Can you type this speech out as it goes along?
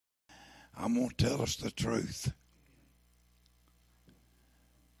I'm going to tell us the truth.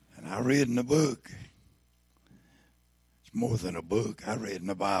 And I read in the book. It's more than a book. I read in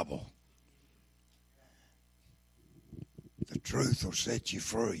the Bible. The truth will set you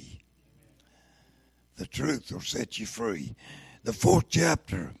free. The truth will set you free. The 4th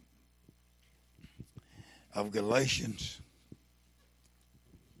chapter of Galatians.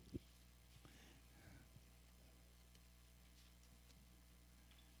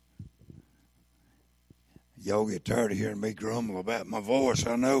 Y'all get tired of hearing me grumble about my voice,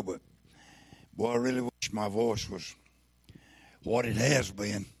 I know, but boy, I really wish my voice was what it has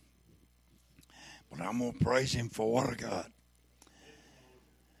been. But I'm going to praise him for what I got.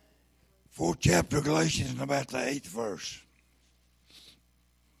 4th chapter of Galatians and about the 8th verse.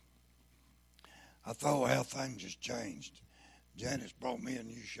 I thought how things has changed. Janice brought me a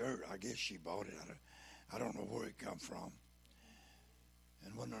new shirt. I guess she bought it. I don't know where it come from.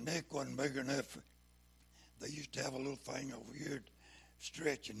 And when the neck wasn't big enough, they used to have a little thing over here to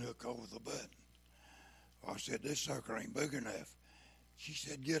stretch and hook over the button. I said, this sucker ain't big enough. She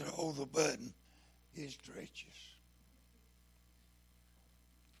said, get a hold of the button. It stretches.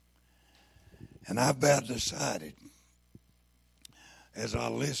 And I've about decided, as I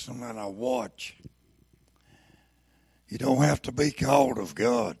listen and I watch, you don't have to be called of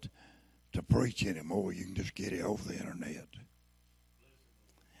God to preach anymore. You can just get it over the internet.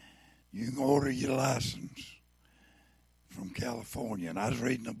 You can order your license from California. And I was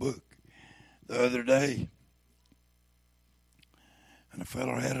reading a book the other day, and a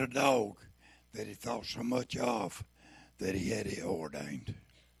fellow had a dog that he thought so much of that he had it ordained.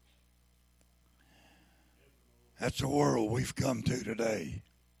 That's the world we've come to today.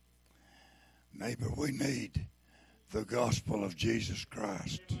 Neighbor, we need the gospel of Jesus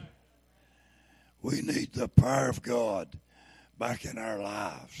Christ. We need the power of God back in our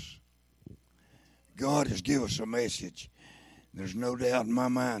lives. God has given us a message. There's no doubt in my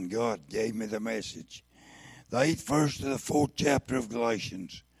mind God gave me the message. The 8th verse of the 4th chapter of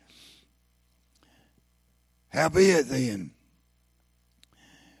Galatians. Howbeit then,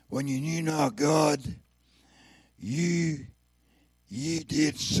 when you knew not God, ye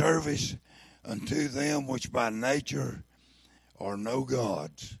did service unto them which by nature are no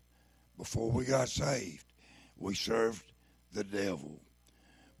gods. Before we got saved, we served the devil.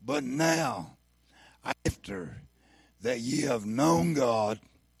 But now, after that ye have known God,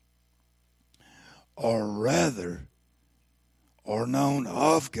 or rather are known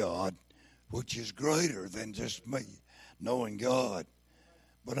of God, which is greater than just me knowing God,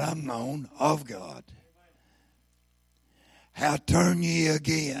 but I'm known of God. How turn ye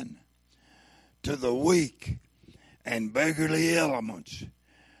again to the weak and beggarly elements,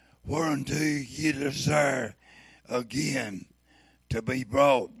 whereunto ye desire again to be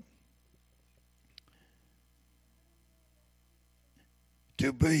brought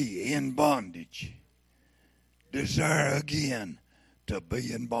to be in bondage. Desire again to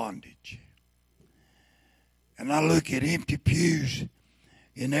be in bondage. And I look at empty pews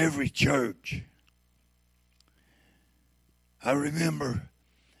in every church. I remember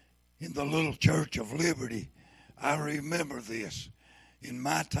in the little Church of Liberty, I remember this in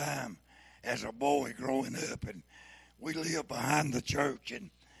my time as a boy growing up, and we lived behind the church,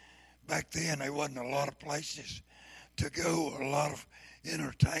 and back then there wasn't a lot of places to go, a lot of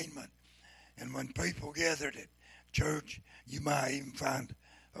entertainment, and when people gathered at church, you might even find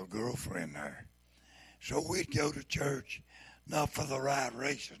a girlfriend there. So we'd go to church, not for the right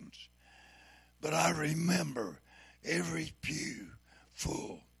reasons, but I remember every pew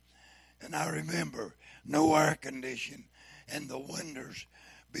full. And I remember no air conditioning and the windows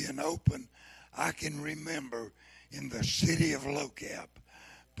being open. I can remember in the city of Locap,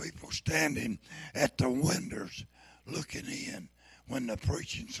 people standing at the windows looking in when the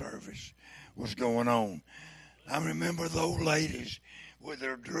preaching service was going on. I remember the old ladies with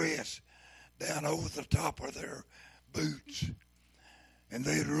their dress down over the top of their boots. And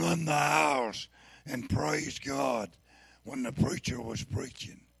they'd run the aisles and praise God when the preacher was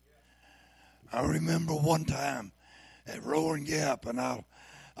preaching. I remember one time at Roaring Gap, and I'll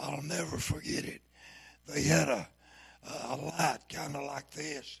never forget it. They had a light kind of like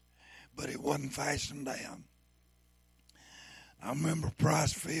this, but it wasn't fastened down. I remember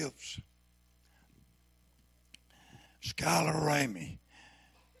Price Phipps. Skylar Ramey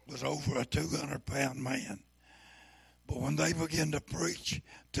was over a 200-pound man. But when they began to preach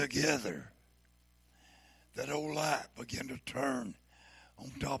together, that old light began to turn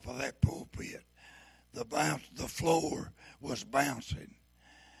on top of that pulpit. The floor was bouncing.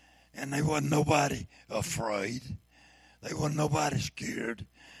 And there wasn't nobody afraid. There wasn't nobody scared.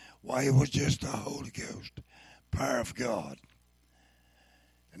 Why, it was just the Holy Ghost, power of God.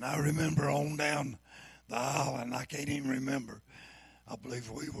 And I remember on down the aisle, and I can't even remember. I believe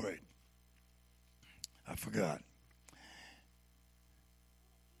we were I forgot.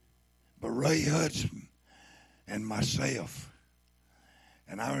 But Ray Hudson and myself,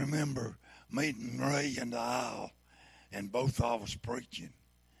 and I remember meeting Ray in the aisle, and both of us preaching,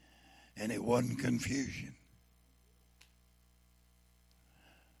 and it wasn't confusion.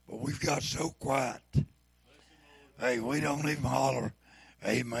 But we've got so quiet. Hey, we don't even holler,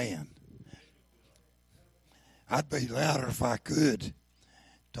 amen. I'd be louder if I could.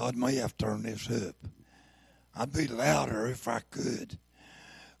 Todd may have turned this up. I'd be louder if I could.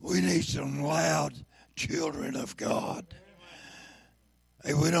 We need some loud children of God.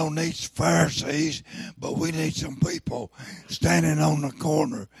 Hey, we don't need Pharisees, but we need some people standing on the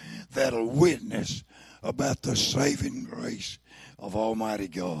corner that'll witness about the saving grace of Almighty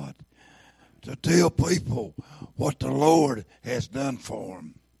God. To tell people what the Lord has done for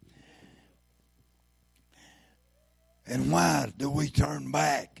them. And why do we turn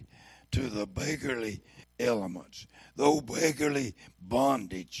back to the beggarly elements, the old beggarly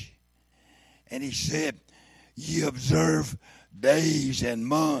bondage? And he said, ye observe days and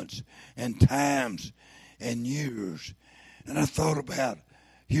months and times and years. And I thought about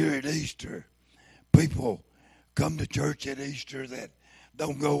here at Easter, people come to church at Easter that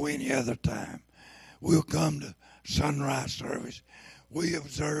don't go any other time. We'll come to sunrise service. We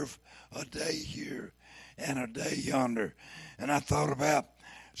observe a day here and a day yonder. And I thought about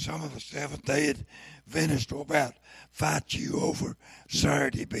some of the Seventh-day Adventists will about fight you over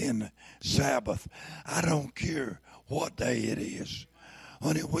Saturday being the Sabbath. I don't care what day it is.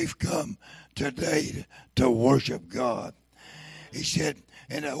 Honey, we've come today to worship God. He said,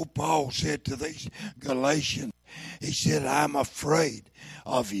 and old Paul said to these Galatians, he said, I'm afraid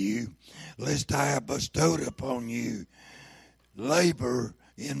of you, lest I have bestowed upon you labor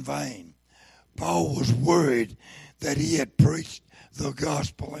in vain. Paul was worried that he had preached the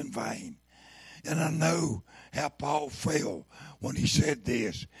gospel in vain. And I know how Paul felt when he said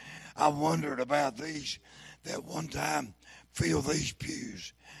this. I wondered about these that one time fill these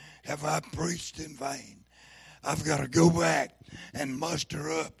pews. Have I preached in vain? I've got to go back and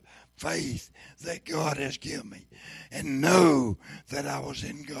muster up faith that God has given me and know that I was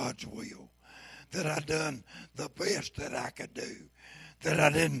in God's will, that I done the best that I could do, that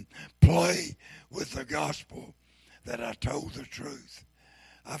I didn't play with the gospel, that I told the truth.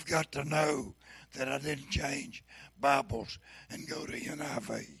 I've got to know that I didn't change Bibles and go to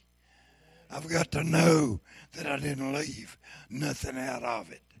NIV. I've got to know that I didn't leave nothing out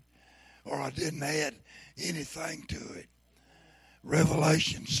of it, or I didn't add anything to it.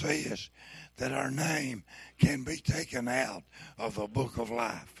 Revelation says that our name can be taken out of the book of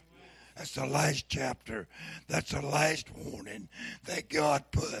life. That's the last chapter. That's the last warning that God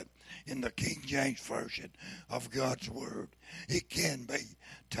put in the King James Version of God's Word. It can be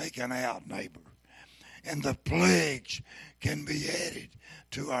taken out, neighbor. And the plagues can be added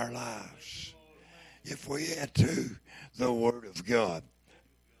to our lives if we add to the Word of God.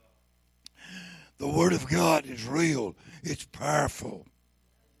 The Word of God is real. It's powerful.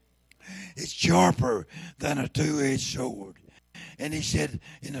 It's sharper than a two-edged sword. And he said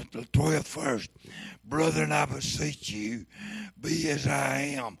in the 12th verse, brethren, I beseech you, be as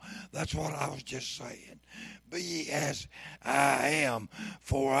I am. That's what I was just saying. Be as I am,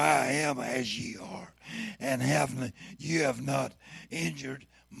 for I am as ye are. And you have not injured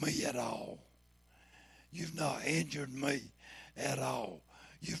me at all. You've not injured me at all.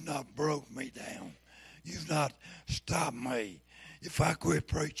 You've not broke me down. You've not stopped me. If I quit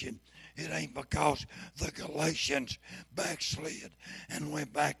preaching, it ain't because the Galatians backslid and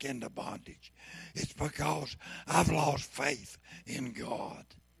went back into bondage. It's because I've lost faith in God.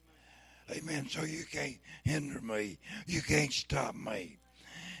 Amen. So you can't hinder me. You can't stop me.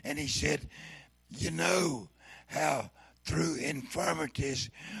 And he said, you know how through infirmities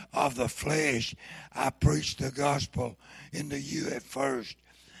of the flesh I preached the gospel into you at first.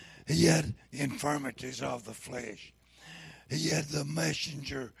 He had infirmities of the flesh. He had the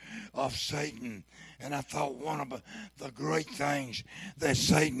messenger of Satan. And I thought one of the great things that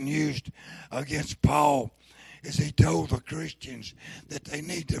Satan used against Paul is he told the Christians that they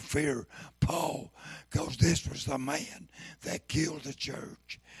need to fear Paul because this was the man that killed the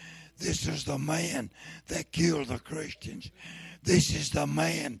church. This is the man that killed the Christians. This is the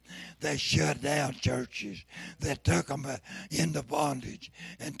man that shut down churches, that took them into bondage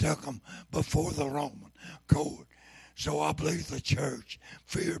and took them before the Roman court. So I believe the church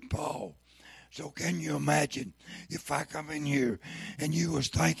feared Paul. So can you imagine if I come in here and you was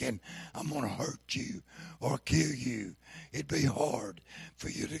thinking I'm going to hurt you or kill you? It'd be hard for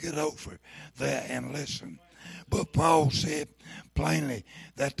you to get over that and listen. But Paul said plainly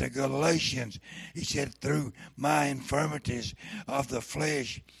that the Galatians, he said, through my infirmities of the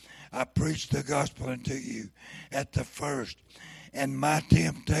flesh, I preached the gospel unto you at the first. And my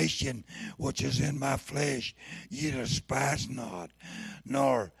temptation, which is in my flesh, ye despise not,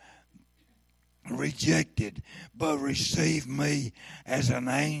 nor rejected, but receive me as an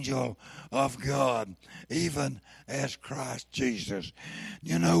angel of God, even as Christ Jesus.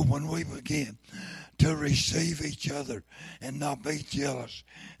 You know, when we begin to receive each other and not be jealous,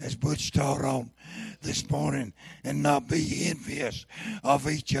 as Butch taught on this morning, and not be envious of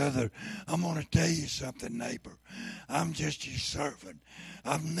each other. I'm going to tell you something, neighbor. I'm just your servant.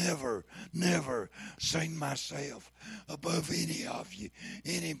 I've never seen myself above any of you,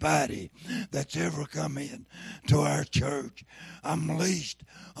 anybody that's ever come in to our church. I'm least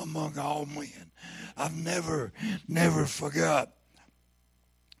among all men. I've never forgot.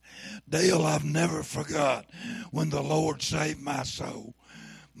 Dale, I've never forgot when the Lord saved my soul.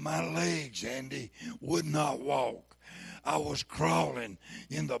 My legs, Andy, would not walk. I was crawling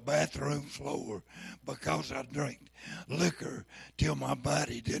in the bathroom floor because I drank liquor till my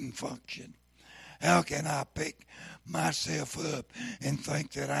body didn't function. How can I pick myself up and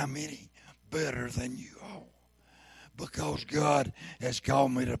think that I'm any better than you all? Because God has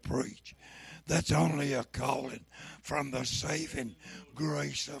called me to preach. That's only a calling from the saving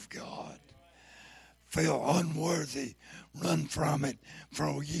grace of God. Feel unworthy, run from it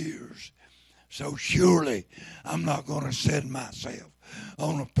for years. So surely I'm not going to set myself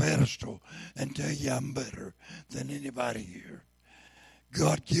on a pedestal and tell you I'm better than anybody here.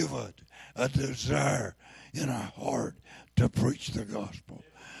 God give us a desire in our heart to preach the gospel,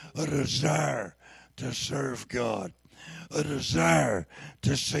 a desire to serve God, a desire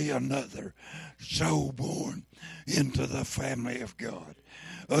to see another soul born into the family of God,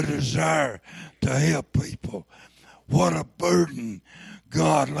 a desire to help people. What a burden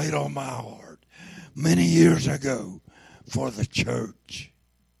God laid on my heart many years ago for the church,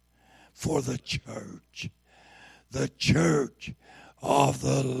 the church of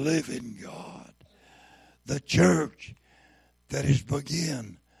the living God, the church that is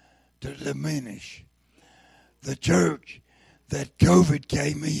beginning to diminish, the church that COVID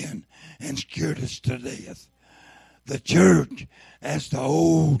came in and scared us to death, the church as the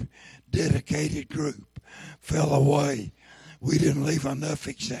old dedicated group fell away. We didn't leave enough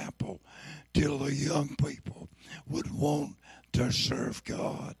example till the young people would want to serve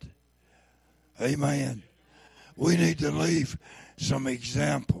God. Amen. We need to leave some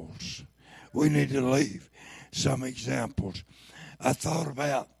examples. We need to leave some examples. I thought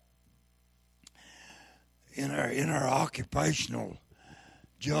about in our occupational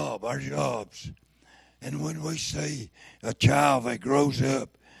job, our jobs, and when we see a child that grows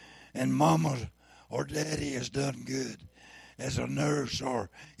up and mama or daddy has done good as a nurse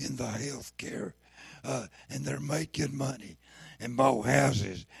or in the health care, and they're making money and bought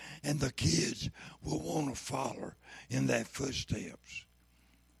houses, and the kids will want to follow in that footsteps.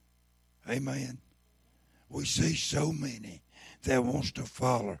 Amen. We see so many that wants to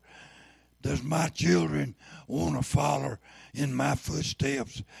follow. Does my children want to follow in my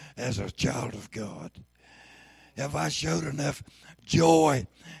footsteps as a child of God? Have I showed enough joy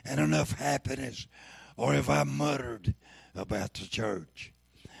and enough happiness, or have I muttered about the church?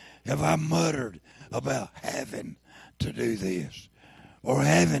 Have I muttered about having to do this, or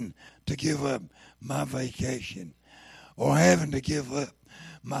having to give up my vacation, or having to give up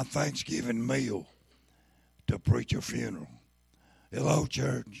my Thanksgiving meal to preach a funeral? Hello,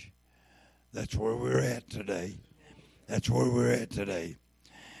 church. That's where we're at today. That's where we're at today.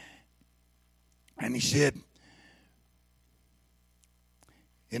 And he said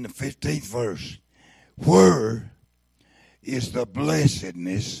in the 15th verse, where is the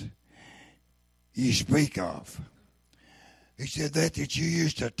blessedness you speak of? He said that you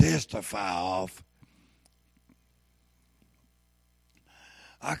used to testify of.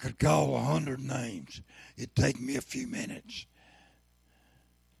 I could call 100 names. It'd take me a few minutes.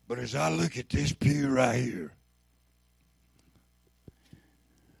 But as I look at this pew right here,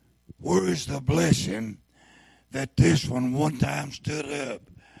 where is the blessing that this one time stood up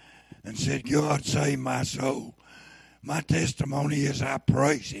and said, God save my soul? My testimony is I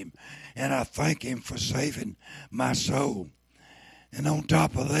praise him and I thank him for saving my soul. And on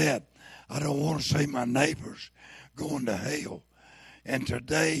top of that, I don't want to see my neighbors going to hell. And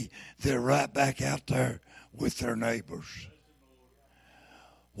today, they're right back out there with their neighbors.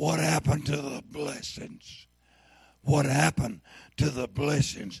 What happened to the blessings? What happened to the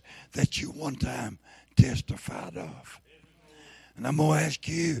blessings that you one time testified of? And I'm going to ask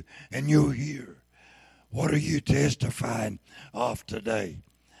you, and you're here, what are you testifying of today?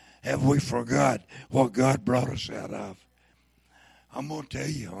 Have we forgot what God brought us out of? I'm going to tell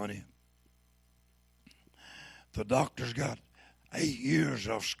you, honey, the doctor's got 8 years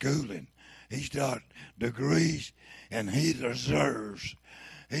of schooling. He's got degrees, and he deserves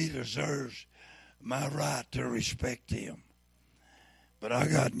my right to respect him. But I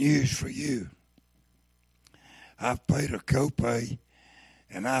got news for you. I've paid a copay,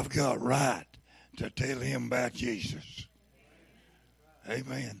 and I've got right to tell him about Jesus.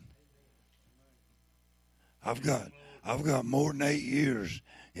 Amen. I've got more than 8 years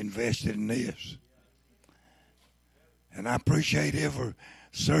invested in this. And I appreciate every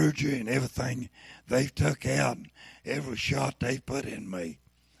surgery and everything they've took out, and every shot they put in me.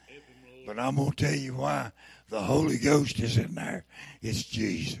 But I'm going to tell you why the Holy Ghost is in there. It's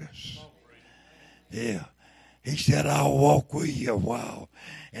Jesus. Yeah. He said, I'll walk with you a while.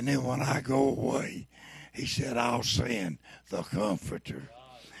 And then when I go away, he said, I'll send the Comforter,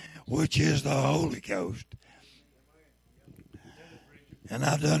 which is the Holy Ghost. And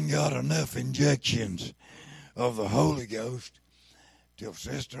I done got enough injections of the Holy Ghost till,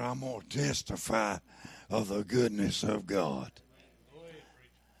 sister, I'm going to testify of the goodness of God.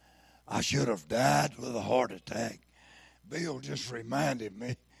 I should have died with a heart attack. Bill just reminded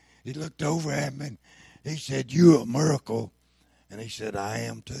me. He looked over at me and he said, you're a miracle. And he said, I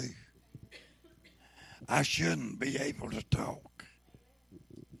am too. I shouldn't be able to talk.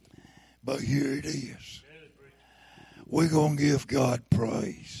 But here it is. We're going to give God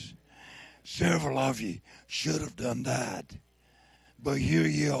praise. Several of you should have done died. But here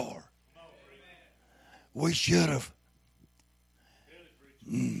you are. We should have.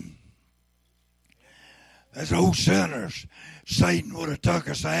 As old sinners, Satan would have took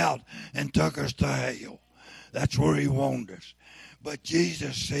us out and took us to hell. That's where he wanted us. But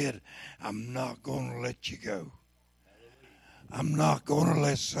Jesus said, I'm not going to let you go. I'm not going to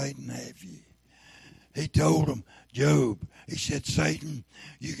let Satan have you. He told him, Job, he said, Satan,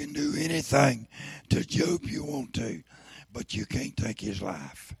 you can do anything to Job you want to, but you can't take his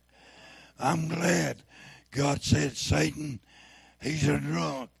life. I'm glad God said, Satan, he's a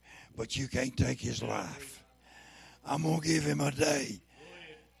drunk, but you can't take his life. I'm going to give him a day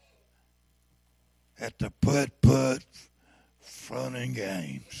at the putt-putt fun and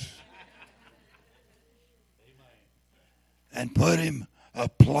games. And put him a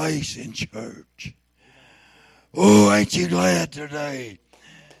place in church. Oh, ain't you glad today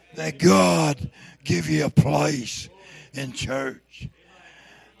that God give you a place in church?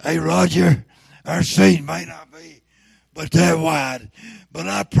 Hey, Roger, our seat may not be but that wide, but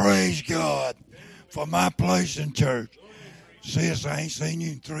I praise God for my place in church. Sis, I ain't seen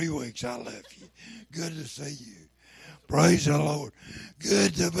you in 3 weeks. I love you. Good to see you. Praise the Lord.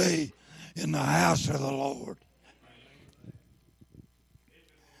 Good to be in the house of the Lord.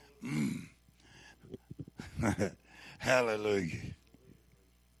 Hallelujah.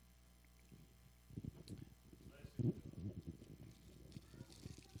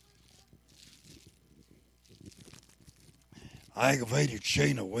 I aggravated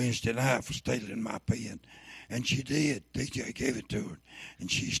Shana Wednesday night for stealing my pen. And she did. DJ gave it to her.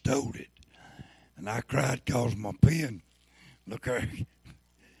 And she stole it. And I cried because my pen, look here,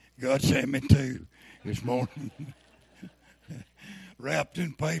 God sent me 2 this morning. Wrapped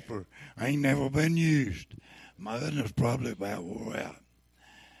in paper. Ain't never been used. My other's probably about wore out.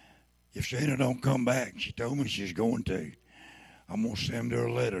 If Shana don't come back, she told me she's going to, I'm going to send her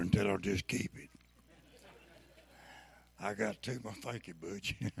a letter and tell her just keep it. I got 2 more. Thank you,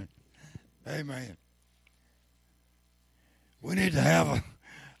 Butch. Amen. We need to have a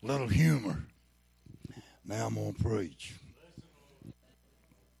little humor. Now I'm going to preach.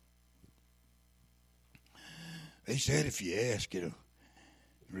 He said if you ask, you'll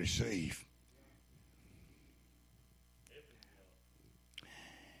receive.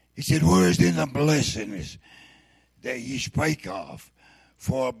 He said, where is then the blessings that ye spake of?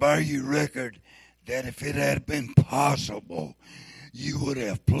 For I bear you record that if it had been possible, you would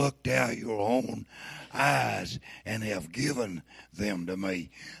have plucked out your own eyes and have given them to me.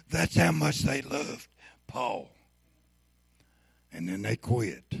 That's how much they loved Paul. And then they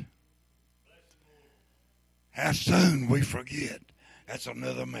quit. How soon we forget. That's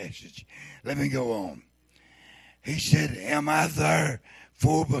another message. Let me go on. He said, am I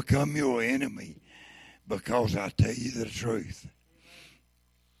therefore become your enemy because I tell you the truth?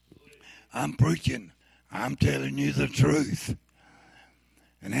 I'm preaching. I'm telling you the truth.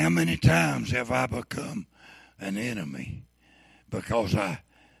 And how many times have I become an enemy because I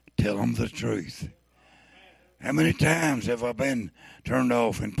tell them the truth? How many times have I been turned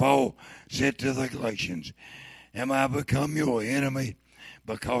off? And Paul said to the Galatians, am I become your enemy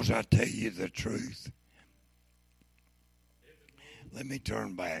because I tell you the truth? Let me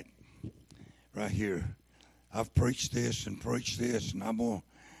turn back right here. I've preached this, and I'm going to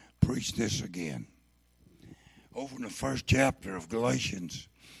preach this again. Over in the first chapter of Galatians,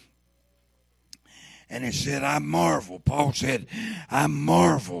 and it said, I marvel. Paul said, I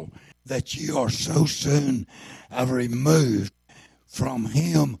marvel that ye are so soon removed from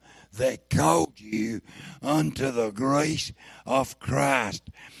him that called you unto the grace of Christ,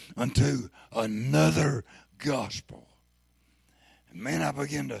 unto another gospel. And man, I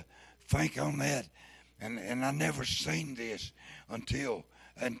began to think on that, and I never seen this until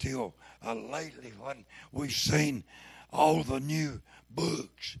lately, when we've seen all the new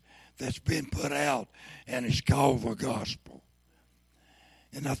books that's been put out, and it's called the gospel.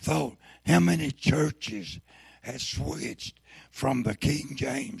 And I thought, how many churches have switched from the King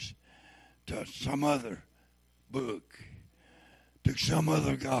James to some other book, to some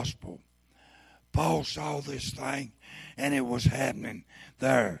other gospel? Paul saw this thing, and it was happening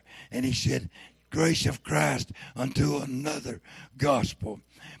there. And he said, grace of Christ unto another gospel.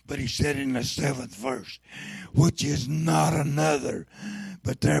 But he said in the 7th verse, which is not another,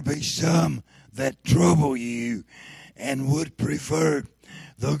 but there be some that trouble you and would pervert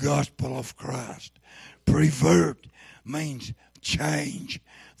the gospel of Christ. Pervert means change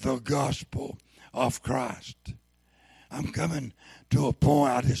the gospel of Christ. I'm coming to a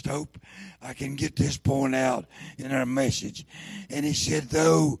point, I just hope I can get this point out in our message. And he said,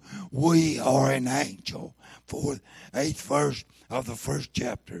 though we are an angel, 8th verse of the 1st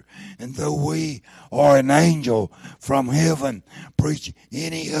chapter, and though we are an angel from heaven, preach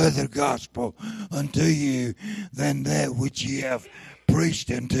any other gospel unto you than that which ye have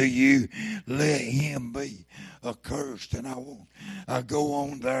preached unto you, let him be accursed. And I go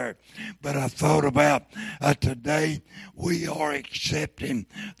on there, but I thought about today we are accepting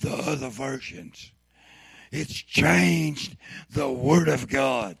the other versions. It's changed the Word of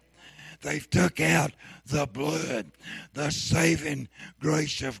God. They've took out the blood, the saving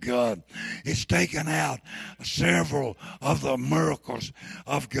grace of God. It's taken out several of the miracles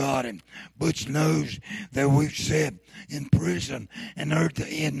of God. And Butch knows that we've said in prison and heard the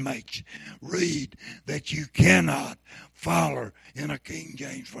inmates read that you cannot follow in a King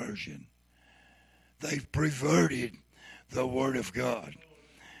James Version. They've perverted the Word of God.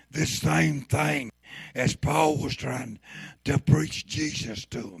 This same thing as Paul was trying to preach Jesus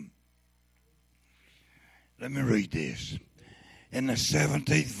to them. Let me read this. In the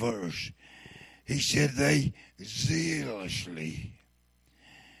 17th verse, he said, they zealously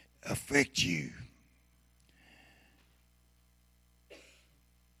affect you.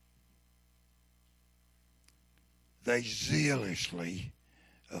 They zealously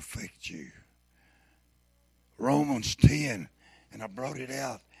affect you. Romans 10, and I brought it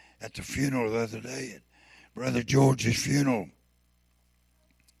out at the funeral the other day, at Brother George's funeral.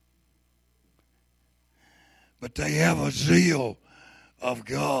 But they have a zeal of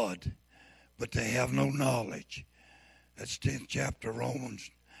God, but they have no knowledge. That's 10th chapter Romans,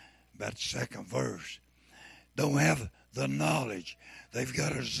 about 2nd verse. Don't have the knowledge. They've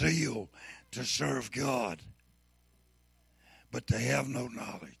got a zeal to serve God, but they have no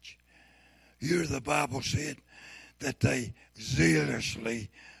knowledge. Here the Bible said that they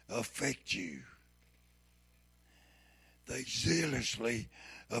zealously affect you. They zealously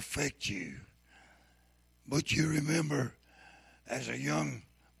affect you. But you remember, as a young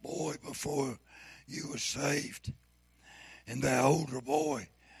boy before you were saved, and that older boy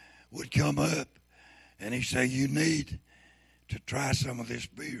would come up and he'd say, you need to try some of this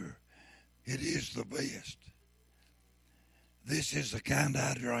beer. It is the best. This is the kind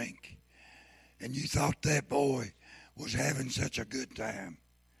I drink. And you thought that boy was having such a good time.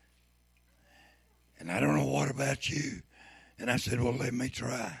 And I don't know what about you. And I said, well, let me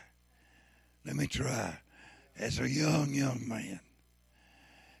try. Let me try. As a young man,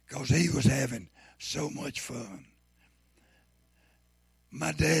 because he was having so much fun.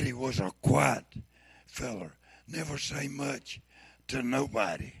 My daddy was a quiet feller, never say much to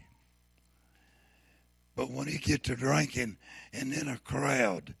nobody. But when he get to drinking and in a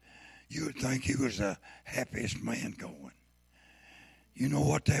crowd, you would think he was the happiest man going. You know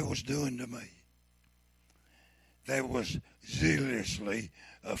what that was doing to me? That was zealously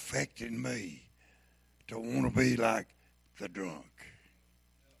affecting me to want to be like the drunk.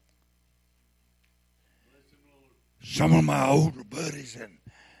 Some of my older buddies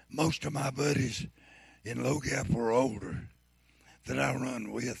Most of my buddies in Low Gap were older that I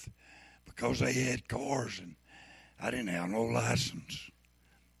run with because they had cars and I didn't have no license.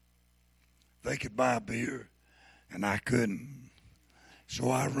 They could buy beer and I couldn't. So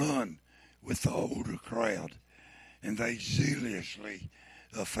I run with the older crowd and they zealously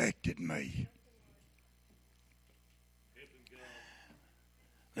affected me.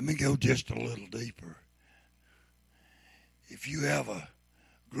 Let me go just a little deeper. If you have a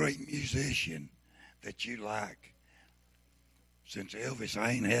great musician that you like, since Elvis,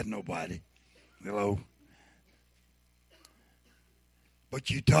 I ain't had nobody. Hello. But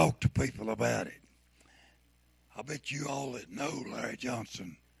you talk to people about it. I bet you all that know Larry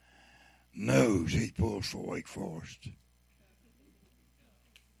Johnson knows he pulls for Wake Forest.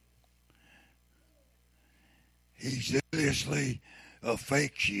 He zealously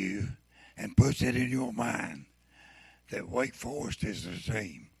affects you and puts it in your mind that Wake Forest is the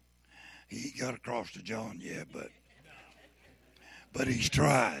team. He ain't got across to John yet, but he's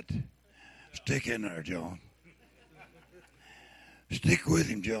tried. Stick in there, John. Stick with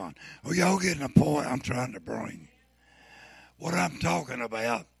him, John. Well, y'all getting a point I'm trying to bring. What I'm talking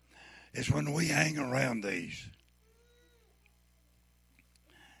about is when we hang around these.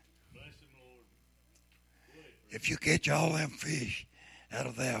 If you catch all them fish out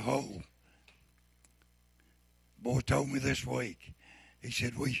of that hole, boy told me this week, he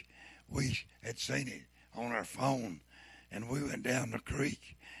said we had seen it on our phone, and we went down the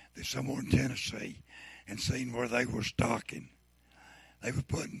creek that's somewhere in Tennessee and seen where they were stocking. They were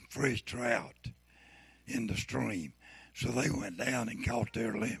putting fresh trout in the stream, so they went down and caught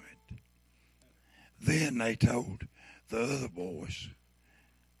their limit. Then they told the other boys,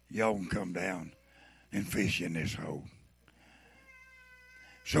 y'all can come down and fish in this hole.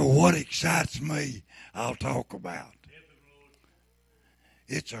 So what excites me, I'll talk about.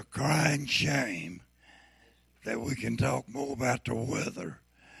 It's a crying shame that we can talk more about the weather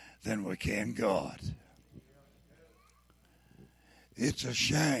than we can God. It's a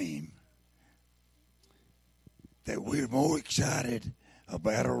shame that we're more excited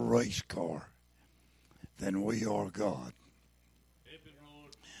about a race car than we are God.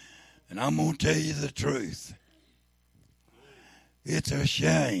 And I'm going to tell you the truth. It's a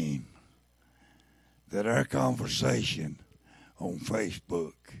shame that our conversation on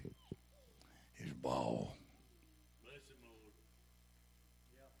Facebook is ball.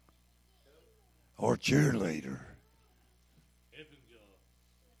 Or cheerleader.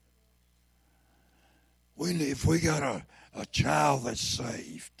 If we got a child that's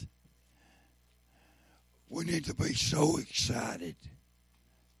saved, we need to be so excited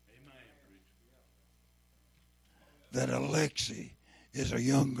that Alexi is a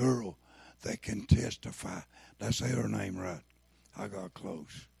young girl that can testify. Did I say her name right? I got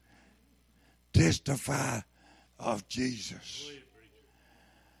close. Testify of Jesus.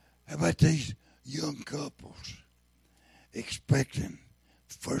 How about these young couples expecting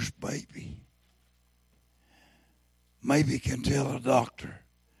first baby? Maybe can tell a doctor,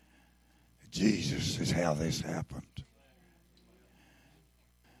 Jesus is how this happened.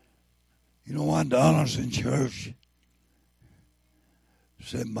 You know why Donna's in church?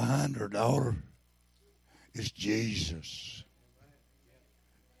 Sitting behind her daughter is Jesus.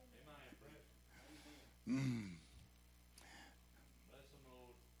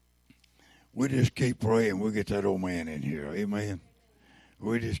 We just keep praying. We'll get that old man in here. Amen.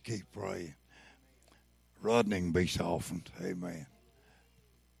 We just keep praying. Rodney can be softened. Amen.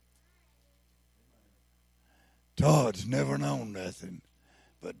 Todd's never known nothing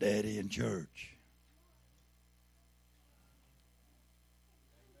but Daddy in church.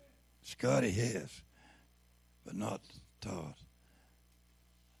 Scotty has, but not Todd.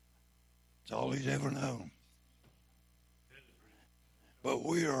 It's all he's ever known. But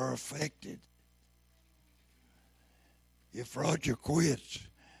we are affected. If Roger quits,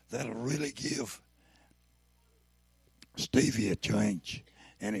 that'll really give Stevie a change,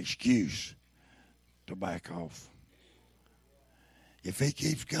 an excuse to back off. If he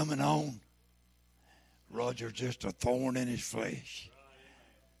keeps coming on, Roger's just a thorn in his flesh.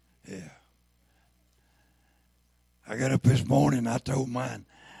 Yeah. I got up this morning, I told mine,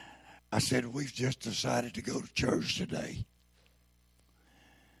 I said, we've just decided to go to church today.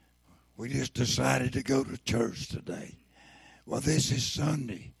 We just decided to go to church today. Well, this is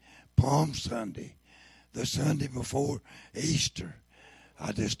Sunday, Palm Sunday, the Sunday before Easter.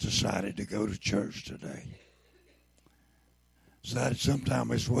 I just decided to go to church today. Decided sometime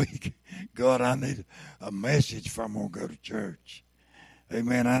this week, God, I need a message if I'm going to go to church.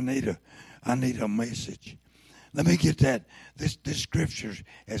 Amen. I need a message. Let me get that. This scripture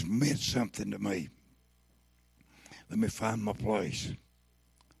has meant something to me. Let me find my place.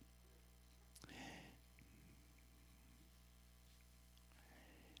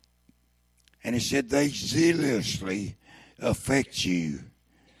 And it said, they zealously affect you,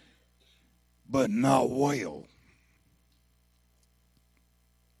 but not well.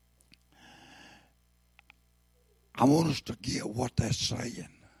 I want us to get what that's saying.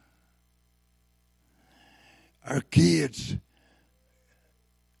 Our kids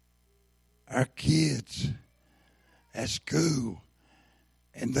at school,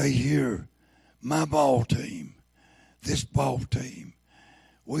 and they hear my ball team, this ball team,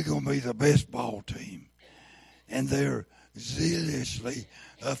 we're going to be the best ball team. And they're zealously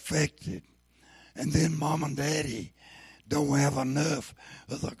affected. And then mom and daddy don't have enough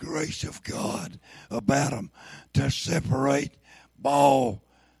of the grace of God about them to separate ball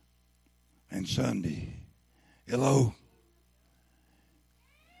and Sunday. Hello?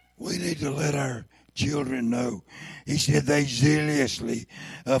 We need to let our children know. He said they zealously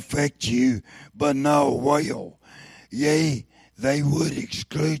affect you, but not well. Yea, they would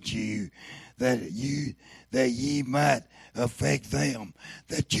exclude you, that ye might affect them,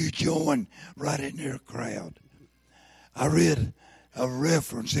 that you join right in their crowd. I read a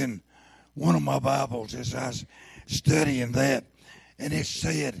reference in one of my Bibles as I was studying that, and it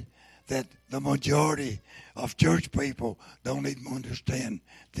said that the majority of church people don't even understand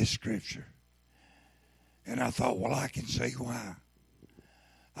this scripture. And I thought, well, I can see why.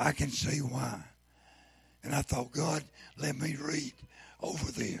 I can see why. And I thought, God, let me read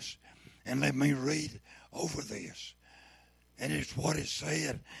over this. And let me read over this. And it's what it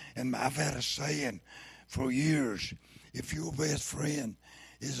said. And I've had a saying for years. If your best friend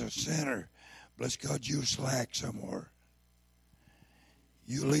is a sinner, bless God, you'll slack somewhere.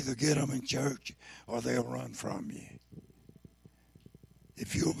 You'll either get them in church or they'll run from you.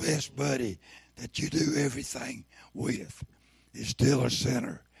 If your best buddy that you do everything with is still a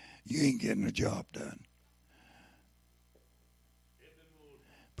sinner, you ain't getting the job done.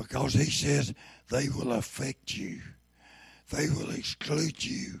 Because he says they will affect you. They will exclude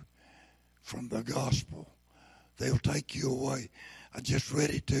you from the gospel. They'll take you away. I just read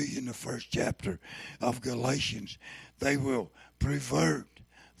it to you in the first chapter of Galatians. They will pervert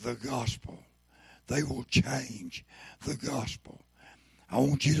the gospel. They will change the gospel. I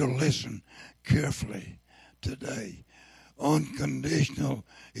want you to listen carefully today. Unconditional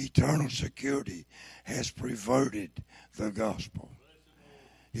eternal security has perverted the gospel.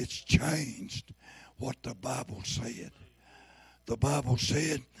 It's changed what the Bible said. The Bible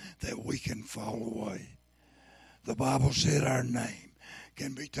said that we can fall away. The Bible said our name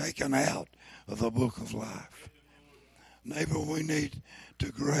can be taken out of the book of life. Neighbor, we need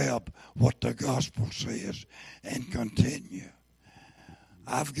to grab what the gospel says and continue.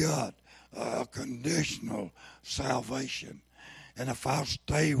 I've got a conditional salvation. And if I'll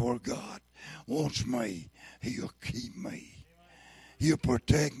stay where God wants me, he'll keep me. He'll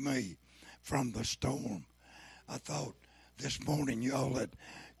protect me from the storm. I thought this morning y'all had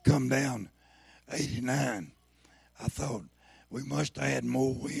come down 89. I thought we must have had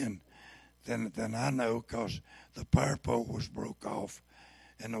more wind than I know, because the power pole was broke off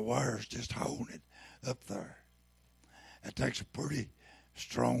and the wires just holding it up there. It takes a pretty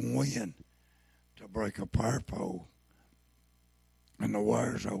strong wind to break a power pole, and the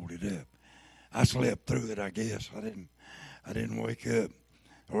wires hold it up. I slept through it, I guess. I didn't wake up,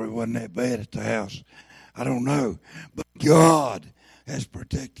 or it wasn't that bad at the house. I don't know. But God has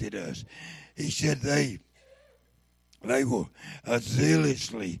protected us. He said they will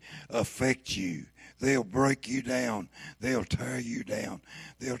zealously affect you. They'll break you down. They'll tear you down.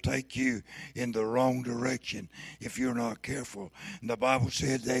 They'll take you in the wrong direction if you're not careful. And the Bible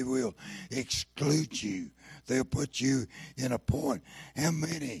said they will exclude you. They'll put you in a point. How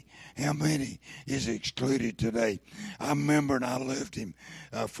many is excluded today? I remember, and I loved him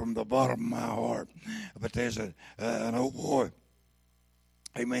from the bottom of my heart. But there's an old boy.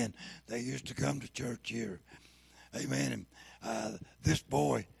 Amen. They used to come to church here. Amen. And this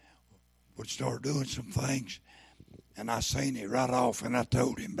boy would start doing some things, and I seen it right off, and I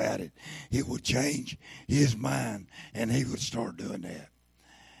told him about it. It would change his mind, and he would start doing that.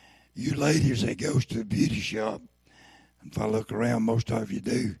 You ladies that goes to the beauty shop, and if I look around, most of you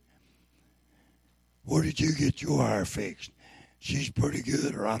do. Where did you get your hair fixed? She's pretty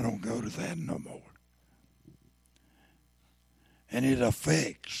good, or I don't go to that no more. And it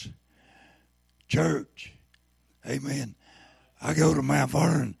affects church. Amen. I go to Mount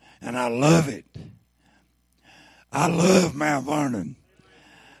Vernon, and I love it. I love Mount Vernon.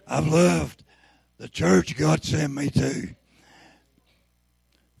 I've loved The church God sent me to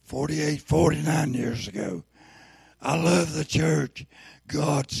 48, 49 years ago. I love the church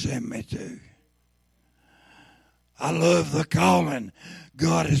God sent me to. I love the calling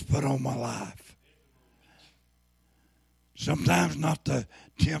God has put on my life. Sometimes not the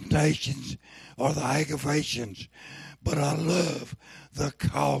temptations or the aggravations, but I love the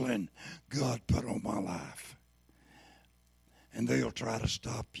calling God put on my life. And they'll try to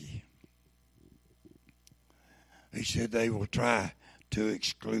stop you. He said they will try to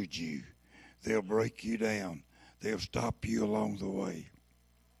exclude you. They'll break you down. They'll stop you along the way.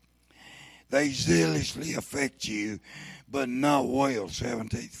 They zealously affect you, but not well,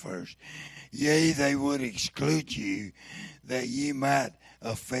 17th verse. Yea, they would exclude you, that ye might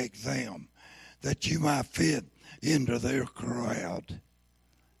affect them, that you might fit into their crowd.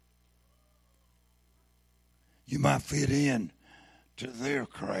 You might fit in to their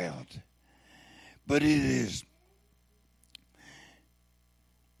crowd. But it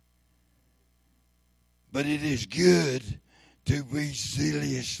is good to be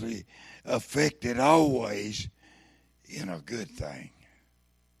zealously affected always in a good thing.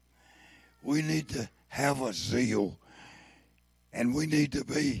 We need to have a zeal, and we need to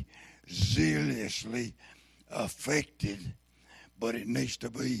be zealously affected, but it needs to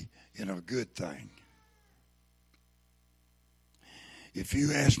be in a good thing. If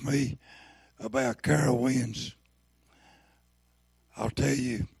you ask me about Carowinds, I'll tell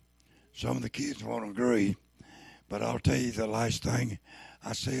you, some of the kids won't agree, but I'll tell you the last thing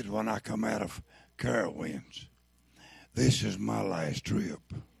I said when I come out of Carowinds. This is my last trip.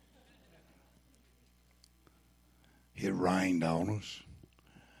 It rained on us,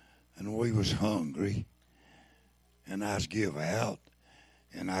 and we was hungry, and I was give out,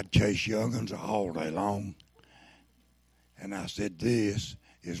 and I'd chase young'uns all day long. And I said, this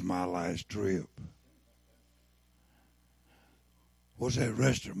is my last trip. What's that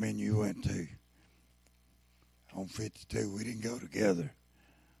restaurant you went to? On 52. We didn't go together.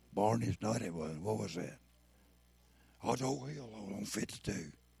 Barney's, not it was. What was that? Oh, it's Old Hill on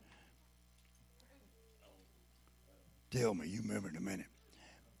 52. Tell me, you remember in a minute.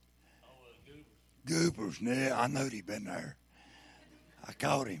 Goobers. Yeah, I knowed he'd been there. I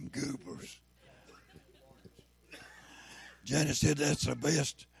called him Goobers. Janet said that's the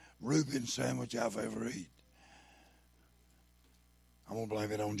best Reuben sandwich I've ever eaten. I'm going to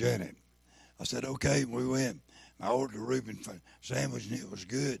blame it on Janet. I said, okay, we went. I ordered a Reuben sandwich, and it was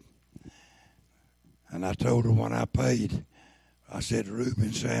good. And I told her when I paid, I said,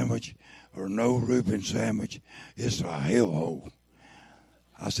 Reuben sandwich or no Reuben sandwich, it's a hellhole.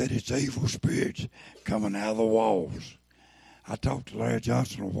 I said, it's evil spirits coming out of the walls. I talked to Larry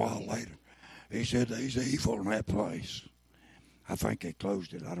Johnson a while later. He said, there's evil in that place. I think they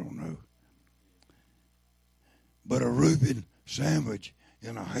closed it. I don't know. But a Reuben sandwich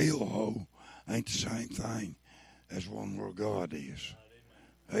in a hellhole ain't the same thing as one where God is.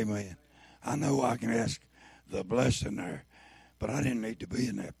 Amen. I know I can ask the blessing there, but I didn't need to be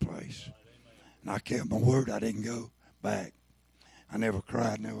in that place. And I kept my word. I didn't go back. I never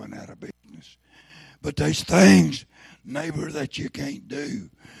cried, never went out of business. But there's things, neighbor, that you can't do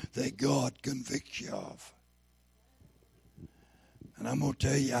that God convicts you of. And I'm going to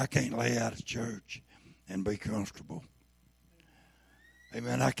tell you, I can't lay out of church and be comfortable.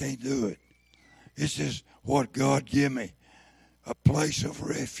 Amen. I can't do it. This is what God give me, a place of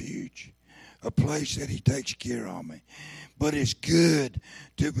refuge, a place that he takes care of me. But it's good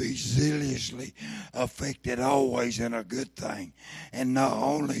to be zealously affected always in a good thing. And not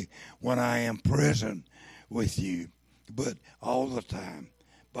only when I am present with you, but all the time.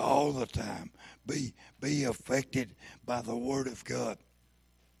 But all the time. Be affected by the Word of God.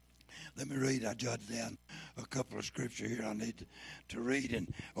 Let me read. I jotted down a couple of scripture here I need to read.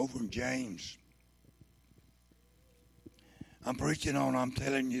 And over in James, I'm preaching on, I'm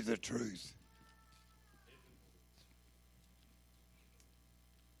telling you the truth.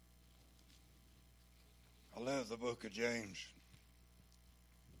 I love the book of James.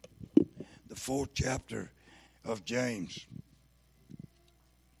 The 4th chapter of James.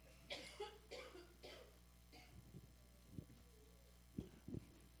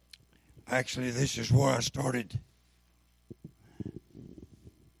 Actually, this is where I started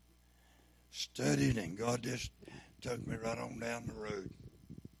studying, and God just took me right on down the road.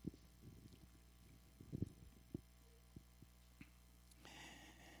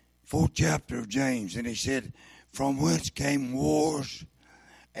 Fourth chapter of James, and he said, from whence came wars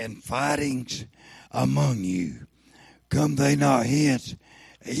and fightings among you? Come they not hence,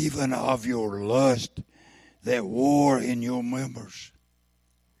 even of your lust that war in your members?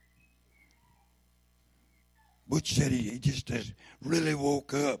 Butch said he just has really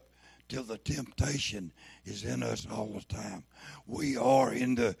woke up till the temptation is in us all the time. We are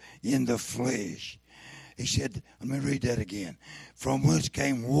in the flesh. He said, let me read that again. From whence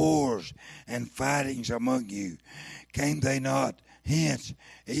came wars and fightings among you? Came they not hence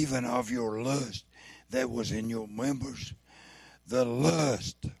even of your lust that was in your members? The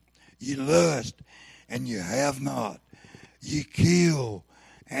lust, you lust and you have not. You kill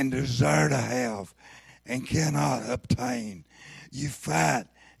and desire to have and cannot obtain. You fight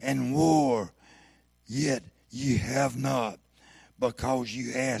and war, yet you have not, because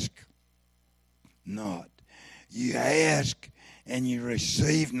you ask not. You ask and you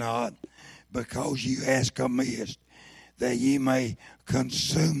receive not, because you ask amiss, that ye may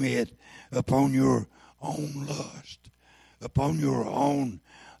consume it upon your own lust. Upon your own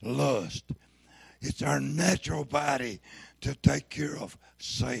lust. It's our natural body to take care of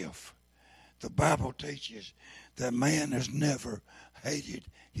self. The Bible teaches that man has never hated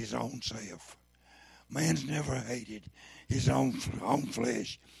his own self. Man's never hated his own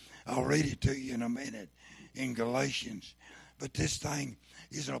flesh. I'll read it to you in a minute in Galatians. But this thing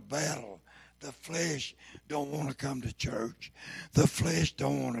is a battle. The flesh don't want to come to church. The flesh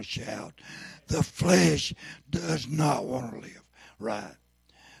don't want to shout. The flesh does not want to live right.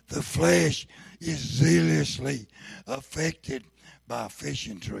 The flesh is zealously affected by a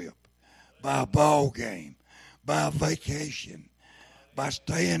fishing trip, by a ball game, by a vacation, by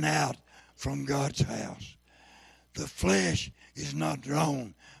staying out from God's house. The flesh is not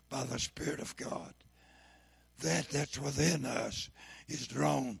drawn by the Spirit of God. That's within us is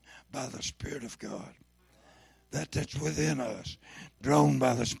drawn by the Spirit of God. That's within us, drawn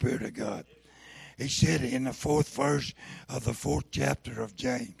by the Spirit of God. He said in the 4th verse of the 4th chapter of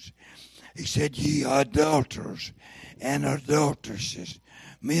James, he said, ye adulterers and adulteresses,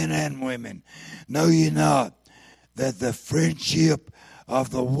 men and women, know ye not that the friendship of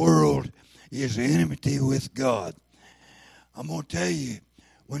the world is enmity with God? I'm going to tell you,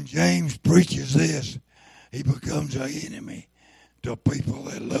 when James preaches this, he becomes an enemy to people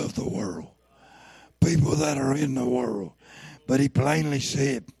that love the world, people that are in the world. But he plainly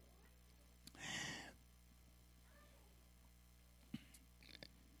said,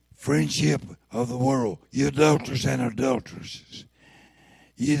 friendship of the world, you adulterers and adulteresses,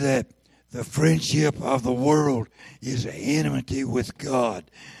 ye that the friendship of the world is enmity with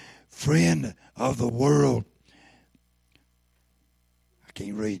God. Friend of the world, I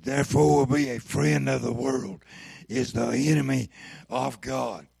can't read. Therefore will be a friend of the world is the enemy of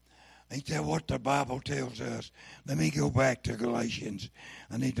God. Ain't that what the Bible tells us? Let me go back to Galatians.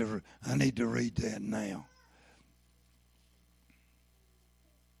 I need to read that now.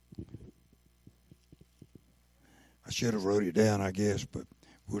 I should have wrote it down, I guess, but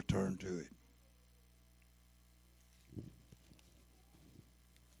we'll turn to it.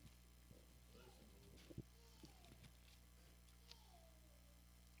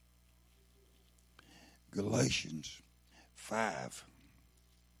 Galatians 5.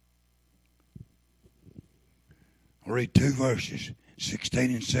 I'll read 2 verses,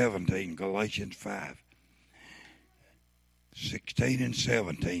 16 and 17, Galatians 5. 16 and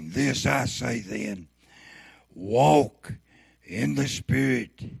 17. This I say then, walk in the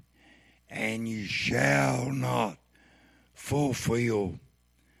Spirit, and you shall not fulfill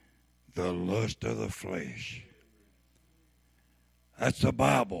the lust of the flesh. That's the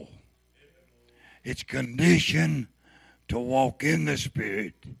Bible. It's conditioned to walk in the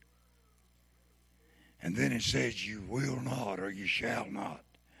Spirit. And then it says you will not or you shall not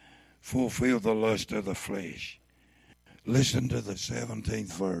fulfill the lust of the flesh. Listen to the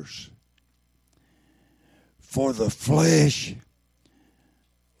 17th verse. For the flesh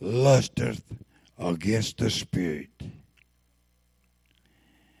lusteth against the Spirit,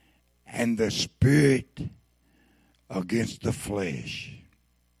 and the Spirit against the flesh.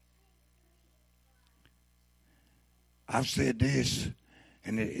 I've said this,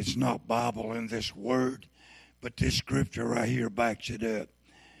 and it's not Bible in this word, but this scripture right here backs it up,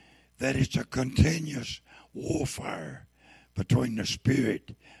 that it's a continuous warfare between the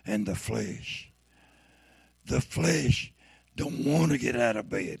Spirit and the flesh. The flesh don't want to get out of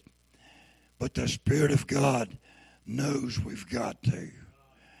bed, but the Spirit of God knows we've got to,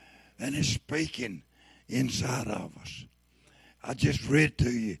 and is speaking inside of us. I just read to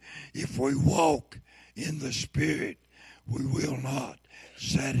you, if we walk in the Spirit, we will not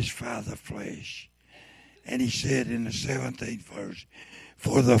satisfy the flesh. And he said in the 17th verse,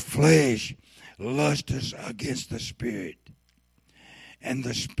 for the flesh lusteth against the Spirit, and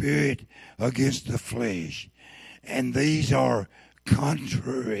the Spirit against the flesh. And these are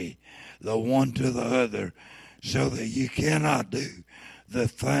contrary the one to the other, so that you cannot do the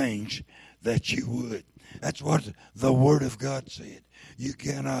things that you would. That's what the Word of God said. You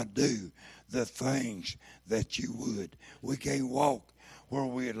cannot do the things that you would. We can't walk where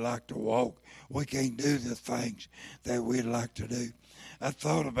we'd like to walk. We can't do the things that we'd like to do. I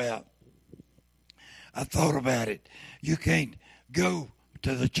thought about it. You can't go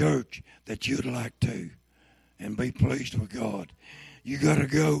to the church that you'd like to and be pleased with God. You got to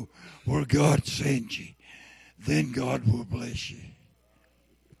go where God sends you. Then God will bless you.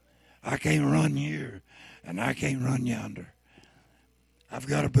 I can't run here and I can't run yonder. I've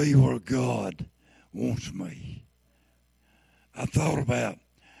got to be where God wants me. I thought about,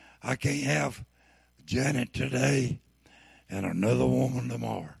 I can't have Janet today and another woman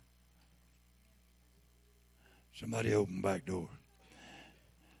tomorrow. Somebody open the back door.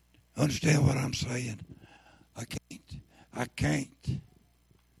 Understand what I'm saying? I can't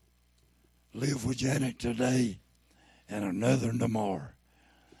live with Janet today and another tomorrow.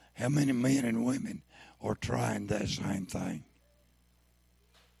 How many men and women are trying that same thing?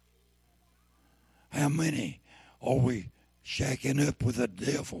 How many are we shacking up with the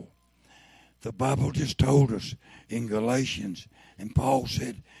devil? The Bible just told us in Galatians, and Paul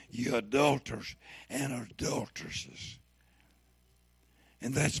said, you adulterers and adulteresses.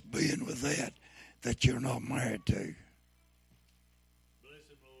 And that's being with that you're not married to.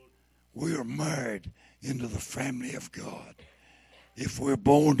 We are married into the family of God. If we're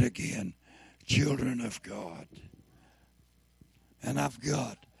born again, children of God. And I've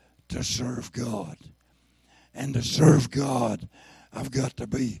got to serve God. And to serve God, I've got to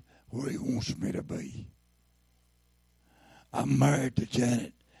be where He wants me to be. I'm married to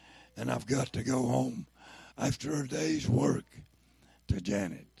Janet, and I've got to go home after a day's work to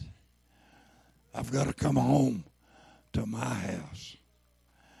Janet. I've got to come home to my house,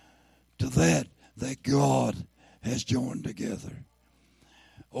 to that God has joined together.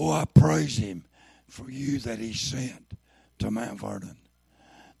 Oh, I praise Him for you that He sent to Mount Vernon,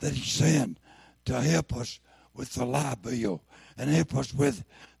 that He sent to help us with the light bill and help us with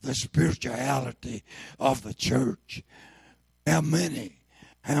the spirituality of the church. How many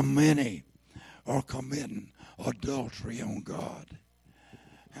are committing adultery on God?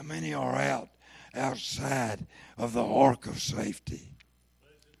 How many are outside of the ark of safety?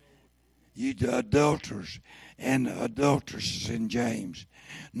 You adulterers and adulteresses in James,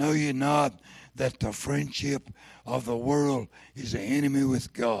 know ye not that the friendship of the world is an enemy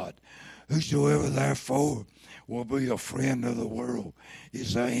with God? Whosoever therefore will be a friend of the world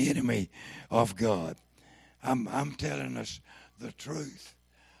is an enemy of God. I'm telling us the truth.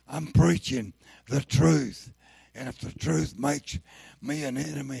 I'm preaching the truth. And if the truth makes me an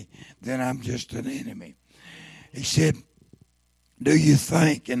enemy, then I'm just an enemy. He said, do you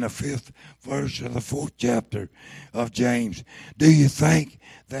think, in the 5th verse of the 4th chapter of James, do you think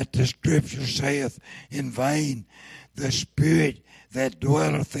that the Scripture saith in vain, the Spirit that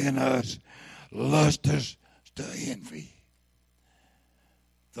dwelleth in us lusteth to envy?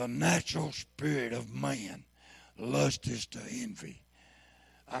 The natural spirit of man lusteth to envy.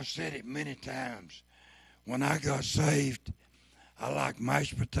 I've said it many times. When I got saved, I liked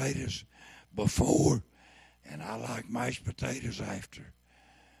mashed potatoes before, and I like mashed potatoes after.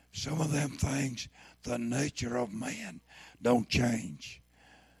 Some of them things, the nature of man don't change.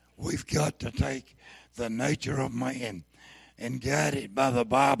 We've got to take the nature of man and guide it by the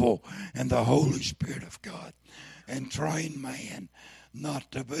Bible and the Holy Spirit of God and train man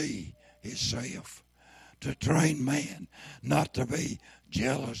not to be himself, to train man not to be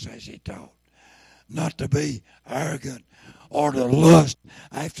jealous as he taught, not to be arrogant or to lust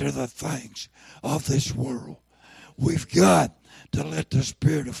after the things of this world. We've got to let the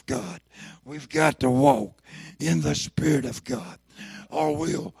Spirit of God, we've got to walk in the Spirit of God, or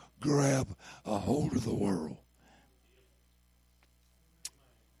we'll grab a hold of the world.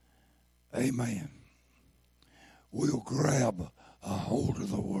 Amen. We'll grab a hold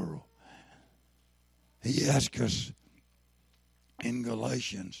of the world. He asked us in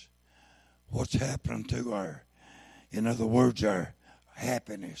Galatians what's happened to our, in other words, our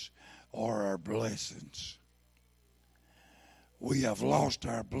happiness or our blessings. We have lost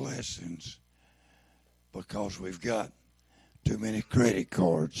our blessings because we've got too many credit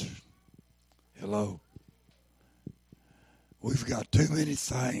cards. Hello? We've got too many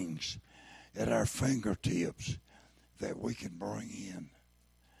things at our fingertips that we can bring in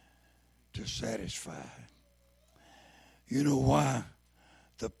to satisfy. You know why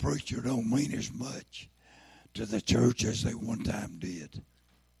the preacher don't mean as much to the church as they one time did?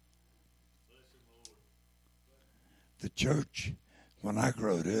 The church, when I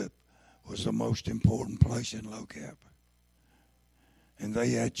grew up, was the most important place in Locap. And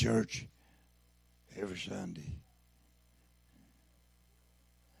they had church every Sunday.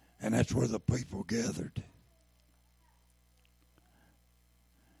 And that's where the people gathered.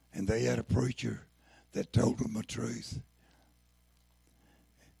 And they had a preacher that told them the truth.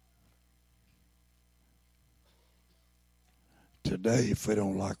 Today, if they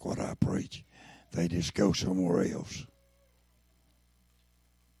don't like what I preach, they just go somewhere else.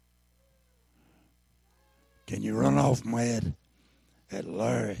 Can you run off mad at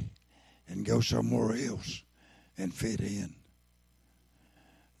Larry and go somewhere else and fit in?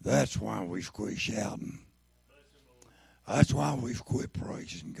 That's why we've quit shouting. That's why we've quit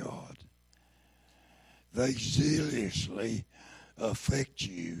praising God. They zealously affect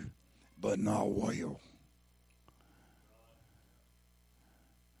you, but not well.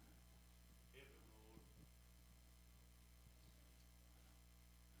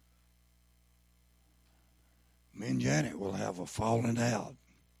 Me and Janet will have a falling out,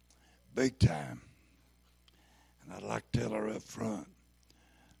 big time. And I'd like to tell her up front.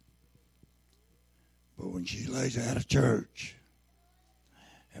 But when she lays out of church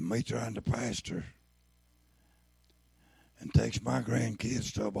and me trying to pastor and takes my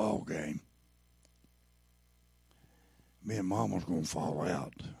grandkids to a ball game, me and Mama's going to fall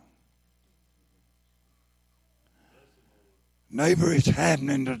out. Neighbor, it's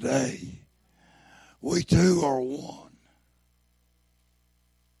happening today. We two are one.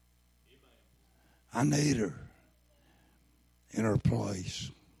 I need her in her place.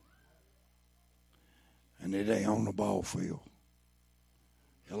 And it ain't on the ball field.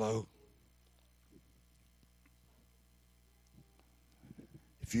 Hello?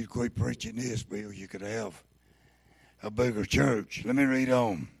 If you'd quit preaching this, Bill, you could have a bigger church. Let me read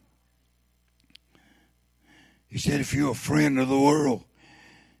on. He said, if you're a friend of the world,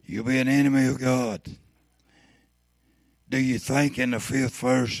 you'll be an enemy of God. Do you think in the 5th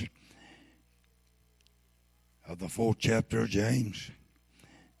verse of the 4th chapter of James,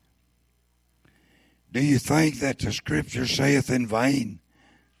 do you think that the scripture saith in vain,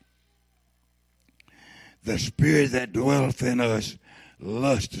 the spirit that dwelleth in us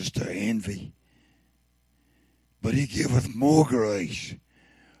lusteth to envy? But he giveth more grace,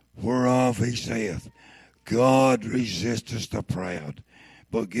 whereof he saith, God resisteth the proud,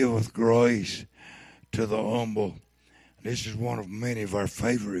 but giveth grace to the humble. This is one of many of our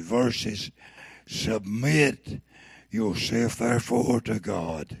favorite verses. Submit yourself therefore to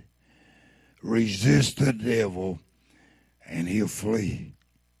God. Resist the devil, and he'll flee.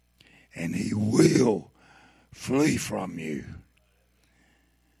 And he will flee from you.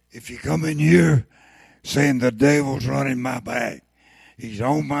 If you come in here saying the devil's running my back, he's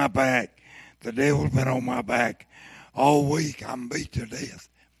on my back, the devil's been on my back all week, I'm beat to death,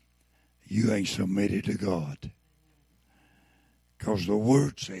 you ain't submitted to God. Because the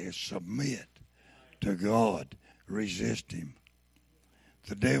word says submit to God, resist him.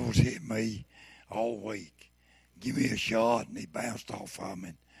 The devil's hit me all week. Give me a shot, and he bounced off of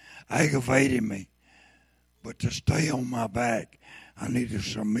me, aggravated me. But to stay on my back, I need to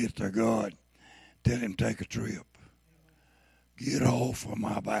submit to God. Tell him take a trip. Get off of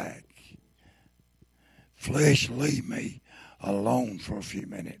my back. Flesh, leave me alone for a few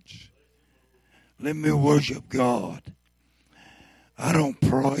minutes. Let me worship God. I don't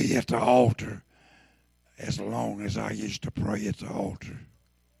pray at the altar as long as I used to pray at the altar.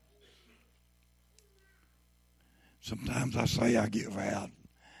 Sometimes I say I give out.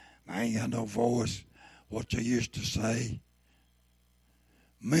 I ain't got no voice. What you used to say.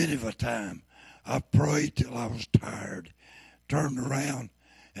 Many of a time, I prayed till I was tired, turned around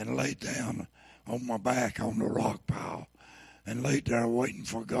and laid down on my back on the rock pile and laid there waiting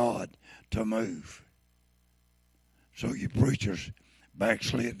for God to move. So you preachers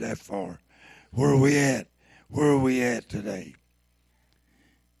backslid that far. Where are we at? Where are we at today?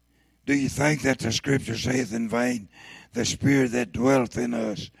 Do you think that the scripture saith in vain, the spirit that dwelleth in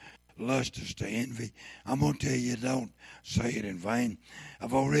us lusteth to envy? I'm going to tell you, don't say it in vain.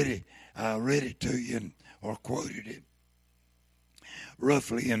 I've already read it to you or quoted it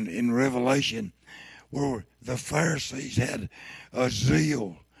roughly in Revelation, where the Pharisees had a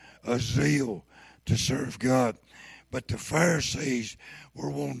zeal to serve God. But the Pharisees were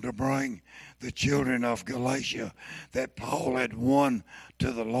wanting to bring the children of Galatia that Paul had won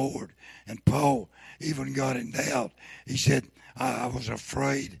to the Lord. And Paul even got in doubt. He said, I was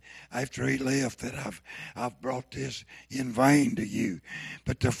afraid after he left that I've brought this in vain to you.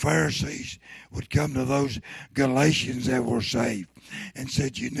 But the Pharisees would come to those Galatians that were saved and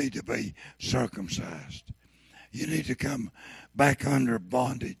said, you need to be circumcised. You need to come back under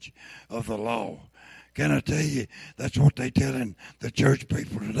bondage of the law. Can I tell you, that's what they're telling the church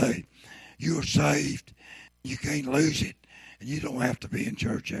people today. You're saved. You can't lose it. And you don't have to be in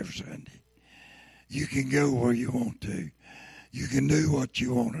church every Sunday. You can go where you want to. You can do what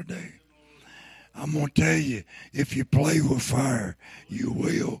you want to do. I'm going to tell you, if you play with fire, you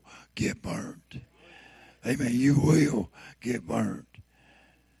will get burned. Amen. You will get burned.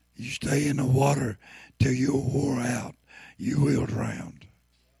 You stay in the water till you're wore out, you will drown.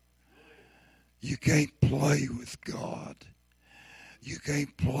 You can't play with God. You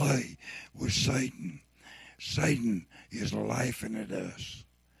can't play with Satan. Satan is laughing at us.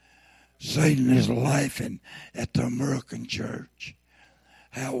 Satan is laughing at the American church,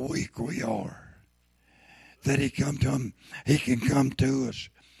 how weak we are. That he can come to us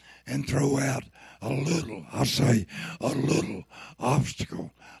and throw out a little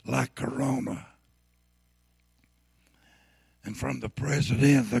obstacle like Corona. And from the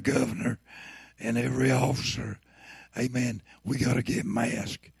president, the governor, and every officer, amen, we got to get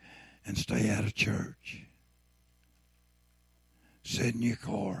masked and stay out of church. Sit in your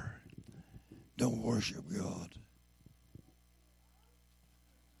car. Don't worship God.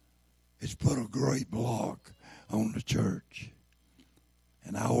 It's put a great block on the church.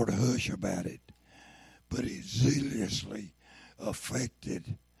 And I ought to hush about it. But it zealously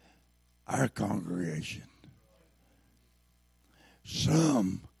affected our congregation.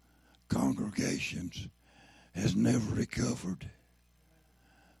 Some congregations has never recovered.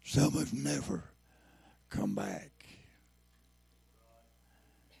 Some have never come back.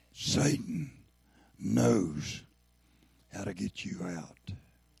 Satan knows how to get you out.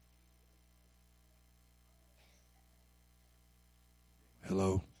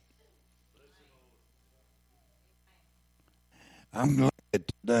 Hello? I'm glad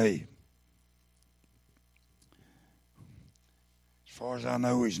today, as far as I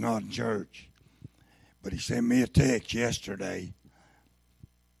know, he's not in church, but he sent me a text yesterday.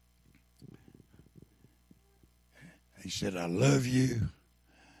 He said, I love you.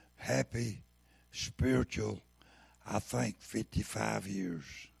 Happy, spiritual, I think 55 years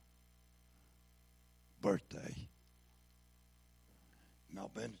birthday. And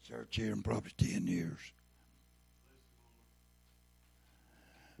I've been to church here in probably 10 years.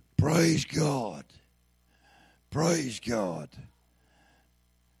 Praise God. Praise God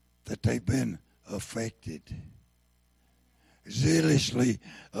that they've been affected. Zealously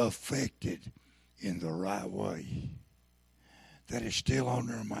affected in the right way. That is still on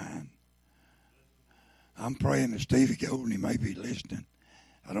their mind. I'm praying that Stevie Golden, he may be listening.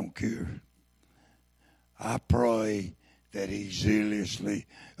 I don't care. I pray that he's zealously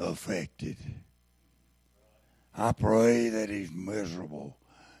affected. I pray that he's miserable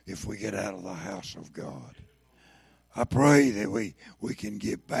if we get out of the house of God. I pray that we can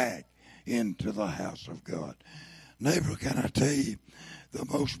get back into the house of God. Neighbor, can I tell you, the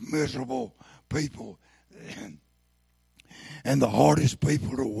most miserable people and the hardest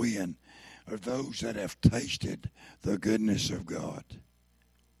people to win are those that have tasted the goodness of God.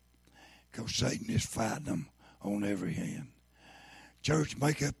 Because Satan is fighting them on every hand. Church,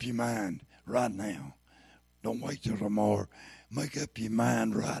 make up your mind right now. Don't wait till tomorrow. Make up your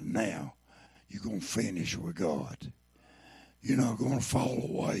mind right now. You're going to finish with God. You're not going to fall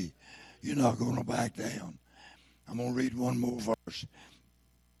away. You're not going to back down. I'm going to read one more verse,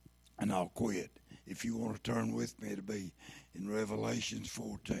 and I'll quit. If you want to turn with me, it'll be in Revelations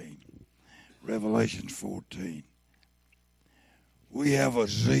 14. Revelations 14. We have a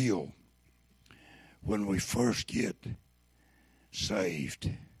zeal when we first get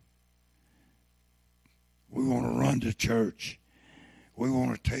saved. We want to run to church. We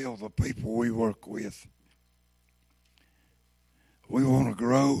want to tell the people we work with. We want to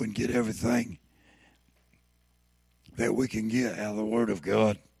grow and get everything that we can get out of the Word of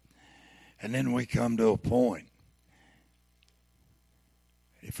God. And then we come to a point.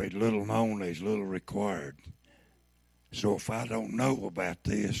 If it's little known, there's little required. So if I don't know about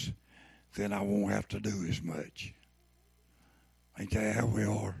this, then I won't have to do as much. Ain't that how we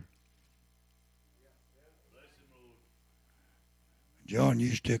are? John, you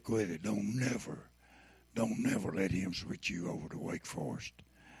stick with it. Don't never let him switch you over to Wake Forest.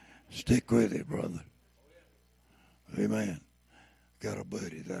 Stick with it, brother. Amen. Got a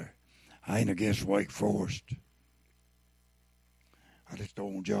buddy there. I ain't against Wake Forest. I just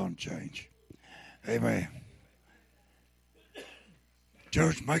don't want John to change. Amen.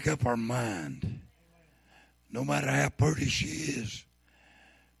 Church, make up our mind. No matter how pretty she is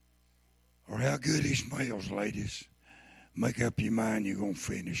or how good he smells, ladies, make up your mind you're going to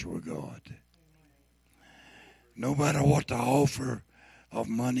finish with God. No matter what the offer of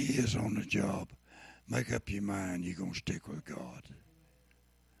money is on the job, make up your mind you're going to stick with God.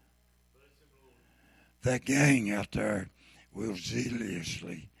 That gang out there will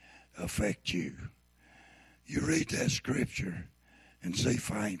zealously affect you. You read that scripture and see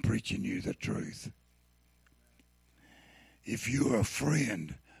if I ain't preaching you the truth. If you're a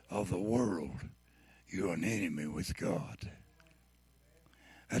friend of the world, you're an enemy with God.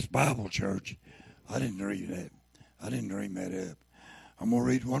 That's Bible, church. I didn't read that. I didn't dream that up. I'm going to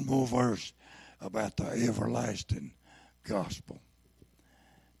read one more verse about the everlasting gospel.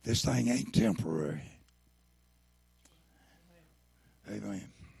 This thing ain't temporary. Amen.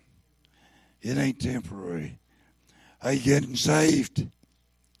 It ain't temporary. Hey, getting saved,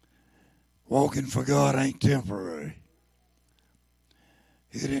 walking for God ain't temporary.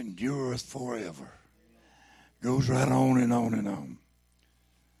 It endureth forever. Goes right on and on and on.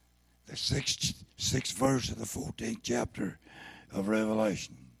 The sixth verse of the 14th chapter of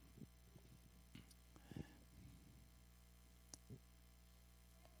Revelation.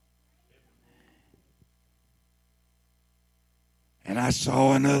 And I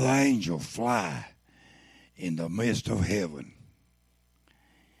saw another angel fly in the midst of heaven,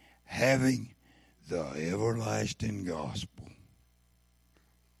 having the everlasting gospel.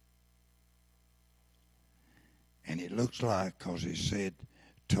 And it looks like, because it said,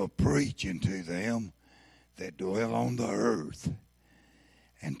 to preach unto them that dwell on the earth,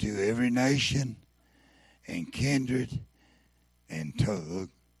 and to every nation and kindred and tongue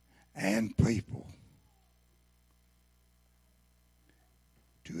and people.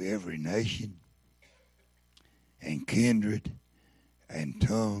 To every nation and kindred and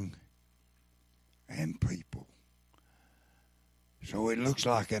tongue and people. So it looks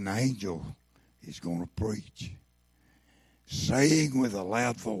like an angel is going to preach, saying with a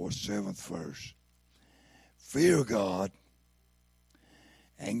loud voice, 7th verse, fear God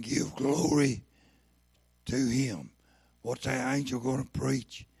and give glory to him. What's that angel going to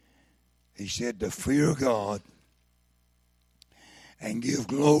preach? He said to fear God and give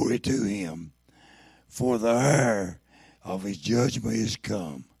glory to him, for the hour of his judgment is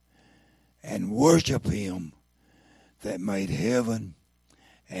come, and worship him that made heaven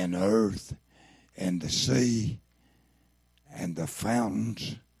and earth and the sea and the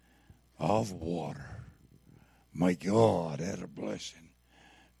fountains of water. May God add a blessing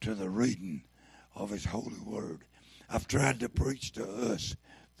to the reading of his holy word. I've tried to preach to us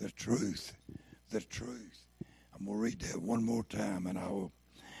the truth, the truth. I'm going to read that one more time, and I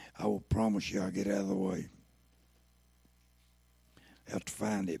will promise you I'll get out of the way. I have to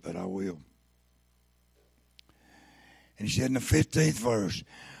find it, but I will. And he said in the 15th verse,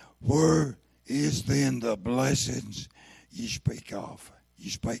 where is then the blessings ye speak of?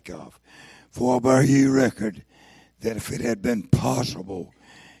 For I bear you record that if it had been possible,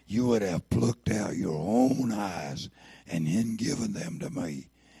 you would have plucked out your own eyes and then given them to me.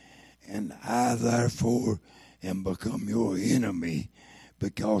 And I therefore am become your enemy,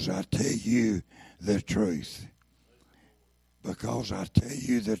 because I tell you the truth. Because I tell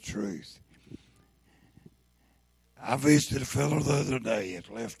you the truth. I visited a fellow the other day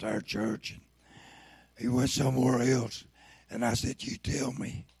that left our church. He went somewhere else. And I said, you tell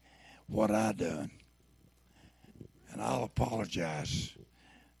me what I done. And I'll apologize.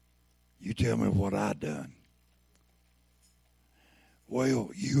 You tell me what I done. Well,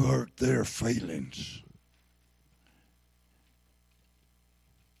 you hurt their feelings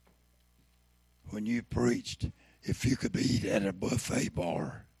when you preached if you could eat at a buffet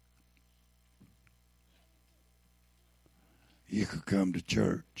bar, you could come to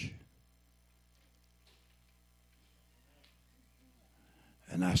church.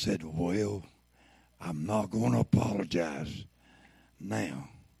 And I said, well, I'm not going to apologize now.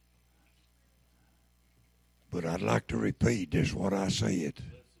 But I'd like to repeat just what I said.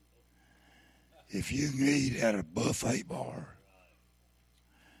 If you can eat at a buffet bar,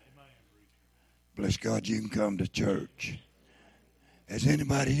 bless God, you can come to church. Has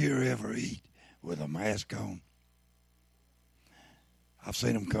anybody here ever eat with a mask on? I've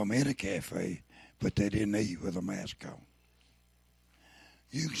seen them come in a cafe, but they didn't eat with a mask on.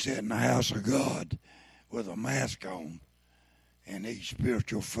 You can sit in the house of God with a mask on and eat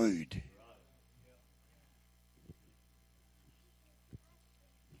spiritual food.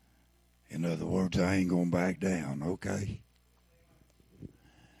 In other words, I ain't going back down, okay?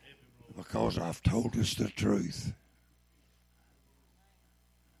 Because I've told us the truth.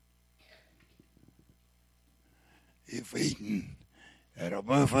 If eating at a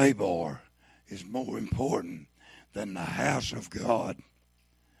buffet bar is more important than the house of God,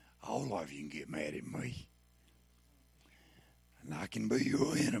 all of you can get mad at me. And I can be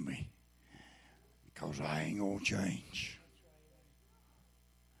your enemy because I ain't going to change.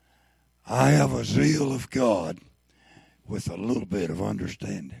 I have a zeal of God with a little bit of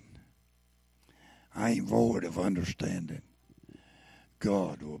understanding. I ain't void of understanding.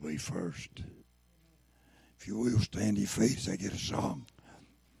 God will be first. If you will, stand to your feet as I get a song.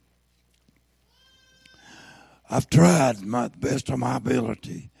 I've tried the best of my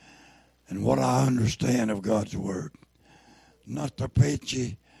ability and what I understand of God's Word. Not to pet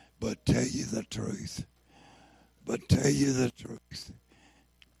you, but tell you the truth. But tell you the truth.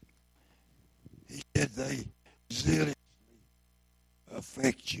 He said they zealously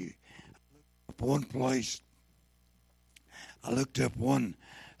affect you. One place, I looked up one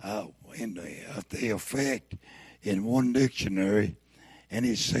in the effect in one dictionary, and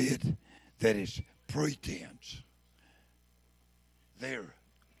it said that it's pretense. There.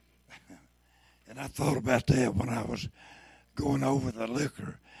 And I thought about that when I was going over the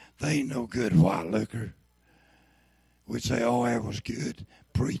liquor. They ain't no good white liquor. We'd say, oh, that was good.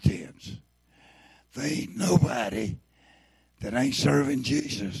 Pretense. They ain't nobody that ain't serving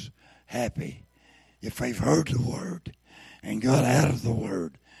Jesus happy. If they've heard the word and got out of the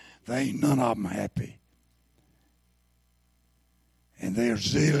word, they ain't none of them happy. And they're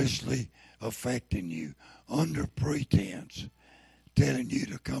zealously affecting you under pretense, telling you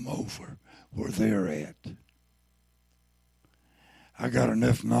to come over where they're at. I got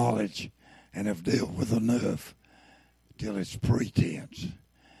enough knowledge and have dealt with enough till it's pretense.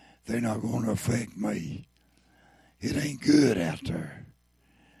 They're not going to affect me. It ain't good out there.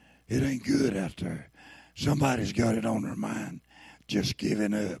 It ain't good out there. Somebody's got it on their mind. Just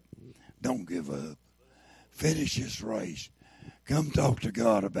giving up. Don't give up. Finish this race. Come talk to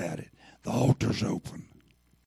God about it. The altar's open.